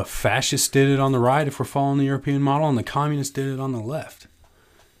 The fascists did it on the right if we're following the European model, and the communists did it on the left.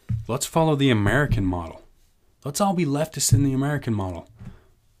 Let's follow the American model. Let's all be leftists in the American model,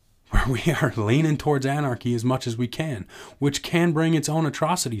 where we are leaning towards anarchy as much as we can, which can bring its own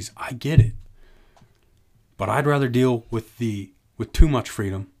atrocities. I get it. But I'd rather deal with too much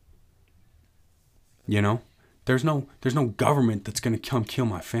freedom. You know? There's no government that's going to come kill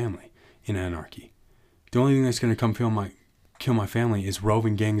my family in anarchy. The only thing that's going to come kill my family is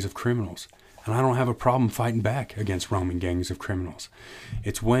roving gangs of criminals. And I don't have a problem fighting back against roaming gangs of criminals.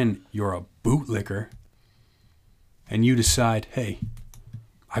 It's when you're a bootlicker and you decide, hey,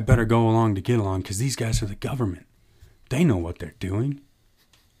 I better go along to get along because these guys are the government. They know what they're doing.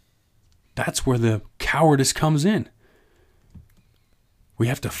 That's where the cowardice comes in. We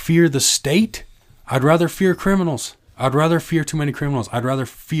have to fear the state. I'd rather fear criminals. I'd rather fear too many criminals. I'd rather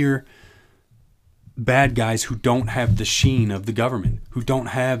fear bad guys who don't have the sheen of the government, who don't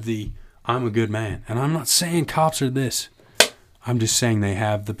have the I'm a good man. And I'm not saying cops are this. I'm just saying they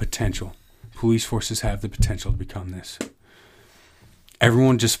have the potential. Police forces have the potential to become this.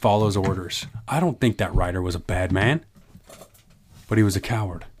 Everyone just follows orders. I don't think that writer was a bad man, but he was a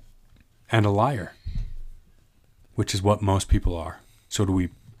coward and a liar, which is what most people are. So do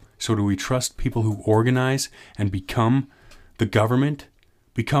we trust people who organize and become the government,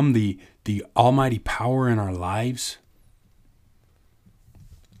 become the almighty power in our lives?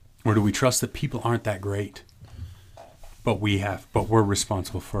 Or do we trust that people aren't that great, but we're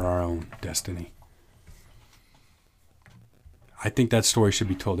responsible for our own destiny? I think that story should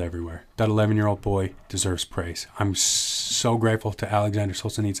be told everywhere. That 11-year-old boy deserves praise. I'm so grateful to Alexander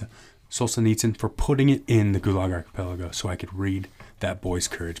Solzhenitsyn for putting it in the Gulag Archipelago so I could read that boy's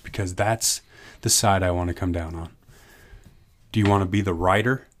courage, because that's the side I want to come down on. Do you want to be the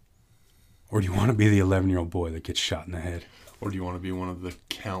writer, or do you want to be the 11-year-old boy that gets shot in the head? Or do you want to be one of the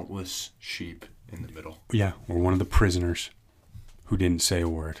countless sheep in the middle? Yeah, or one of the prisoners who didn't say a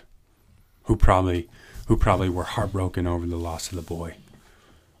word, who probably were heartbroken over the loss of the boy.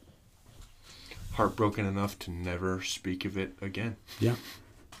 Heartbroken enough to never speak of it again. Yeah.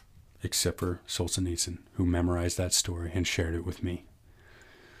 Except for Solzhenitsyn, who memorized that story and shared it with me.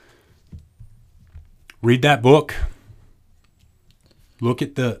 Read that book. Look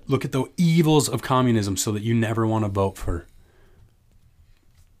at the evils of communism so that you never want to vote for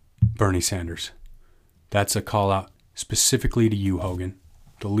Bernie Sanders. That's a call out specifically to you, Hogan.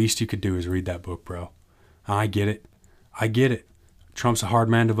 The least you could do is read that book, bro. I get it. I get it. Trump's a hard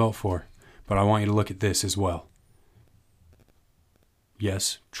man to vote for, but I want you to look at this as well.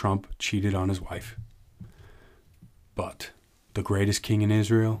 Yes, Trump cheated on his wife. But the greatest king in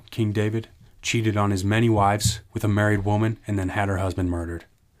Israel, King David, cheated on his many wives with a married woman and then had her husband murdered.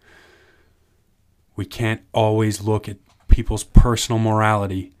 We can't always look at people's personal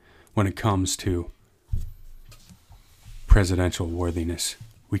morality when it comes to presidential worthiness.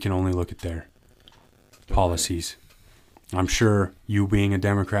 We can only look at their policies. I'm sure you being a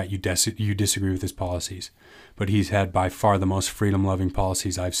Democrat, you disagree with his policies. But he's had by far the most freedom-loving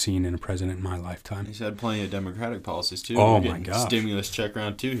policies I've seen in a president in my lifetime. He's had plenty of Democratic policies, too. Oh, We're my gosh. Stimulus check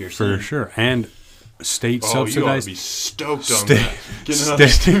round 2 here For soon. sure. And state Oh, you ought subsidized... to be stoked on that. Getting state- another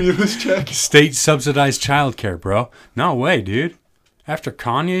stimulus check. State subsidized childcare, bro. No way, dude. After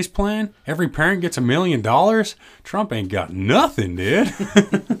Kanye's plan, every parent gets $1 million. Trump ain't got nothing, dude.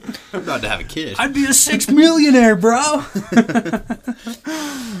 I'm about to have a kid. I'd be a 6 millionaire, bro.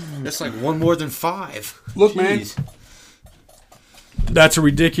 That's like one more than 5. Look, man. Jeez. That's a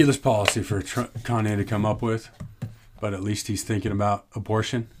ridiculous policy for Kanye to come up with, but at least he's thinking about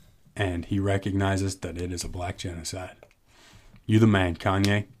abortion, and he recognizes that it is a black genocide. You the man,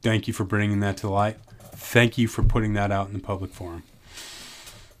 Kanye. Thank you for bringing that to light. Thank you for putting that out in the public forum.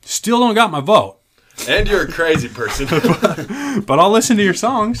 Still don't got my vote, And you're a crazy person. but I'll listen to your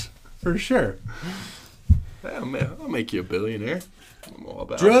songs for sure. Yeah, man, I'll make you a billionaire. I'm all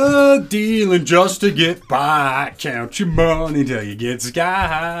about it. Drug dealing just to get by. Count your money till you get sky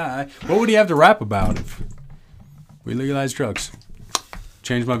high. What would he have to rap about if we legalized drugs?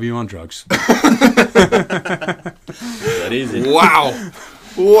 Change my view on drugs. That easy. Wow.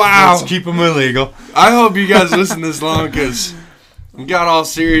 Wow. Let's keep them illegal. I hope you guys listened this long because we got all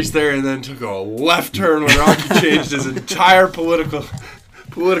serious there and then took a left turn when Rocky changed his entire political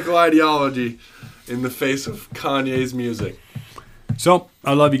ideology in the face of Kanye's music. So,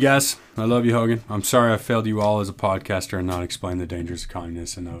 I love you guys. I love you, Hogan. I'm sorry I failed you all as a podcaster and not explain the dangers of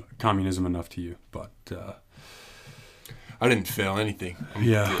communism enough to you. But, I didn't fail anything. I'm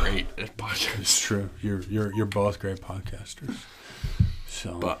Yeah. great at podcasts. it's true. You're both great podcasters.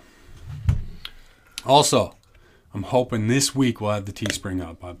 So, But also, I'm hoping this week we'll have the Teespring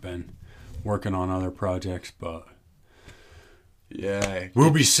up. I've been working on other projects, but yeah,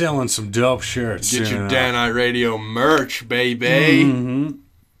 we'll be selling some dope shirts. get soon your enough. Dan I Radio merch, baby. Mm-hmm.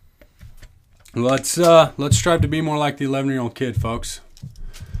 Let's strive to be more like the 11-year-old kid, folks.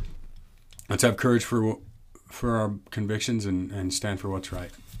 Let's have courage for our convictions and stand for what's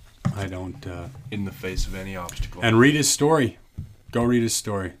right. I don't. In the face of any obstacle. And read his story. Go read his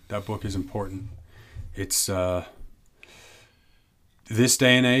story. That book is important. It's this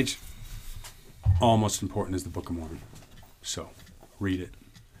day and age almost important as the Book of Mormon. So read it.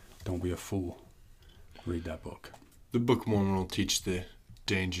 Don't be a fool. Read that book. The Book of Mormon will teach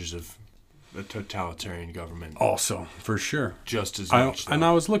dangers of a totalitarian government Also, for sure. just as I much. and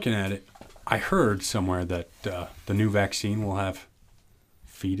I was looking at it. I heard somewhere that the new vaccine will have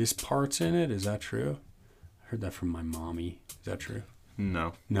fetus parts in it. Is that true? I heard that from my mommy. Is that true?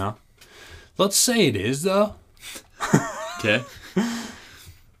 No. No. Let's say it is, though. Okay.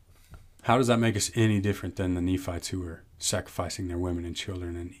 How does that make us any different than the Nephites who were sacrificing their women and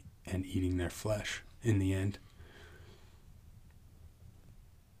children and eating their flesh in the end?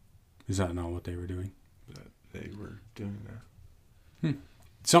 Is that not what they were doing? They were doing that.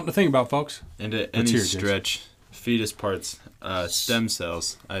 Something to think about, folks. And at Let's any hear it, Jason. stretch, fetus parts, stem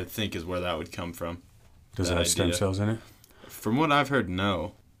cells, I think is where that would come from. Does it That have stem idea. cells in it? From what I've heard,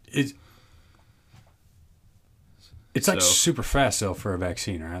 no. It's like So- super fast, though, for a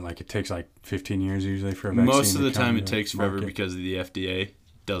vaccine, right? Like, it takes like 15 years usually for a vaccine. Most of to the come time it to takes forever market. because the FDA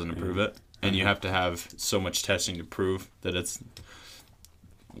doesn't approve it. And you have to have so much testing to prove that it's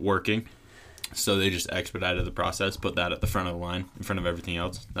working. So they just expedited the process, put that at the front of the line, in front of everything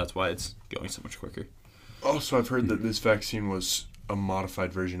else. That's why it's going so much quicker. Also, I've heard that this vaccine was a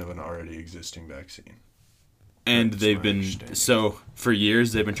modified version of an already existing vaccine. And That's they've my been, understanding. so for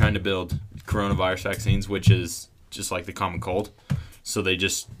years, they've been trying to build coronavirus vaccines, which is just like the common cold. So they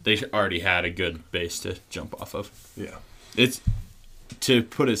already had a good base to jump off of. Yeah. It's, to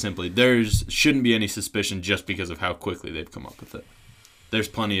put it simply, shouldn't be any suspicion just because of how quickly they've come up with it. There's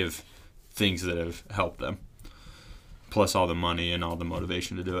plenty of things that have helped them, plus all the money and all the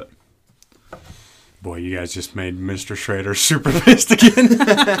motivation to do it. Boy, you guys just made Mr. Schrader super pissed again.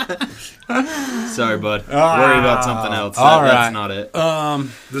 Sorry, bud. Worry about something else. all right. That's not it.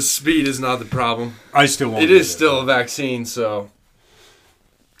 The speed is not the problem. I still won't. It get is still a vaccine, so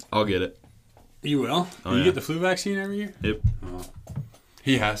I'll get it. You will? Oh, you yeah. get the flu vaccine every year? Yep. Oh,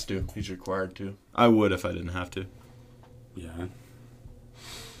 he has to. He's required to. I would if I didn't have to. yeah.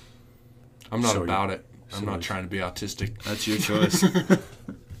 I'm not So about you- it. I'm so not you- trying to be autistic. That's your choice.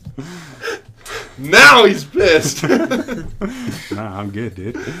 Now he's pissed. Nah, I'm good,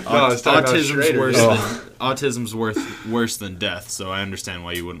 dude. No, I was talking about Schrader. Autism's worse than death, so I understand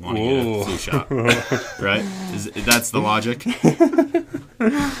why you wouldn't want to get Whoa. a flu shot. Right? That's the logic.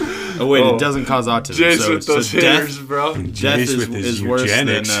 Oh wait, Oh. it doesn't cause autism. Jace so with those death, hitters, bro. death Jace with his is worse than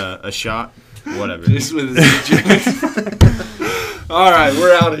eugenics. a shot. Whatever. Jace with his eugenics. All right,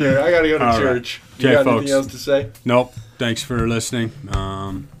 we're out of here. I gotta go to All right. church. You Okay, got folks. anything else to say? Nope. Thanks for listening.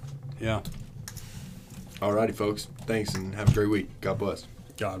 Yeah. Alrighty, folks. Thanks and have a great week. God bless.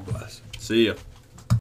 God bless. See ya.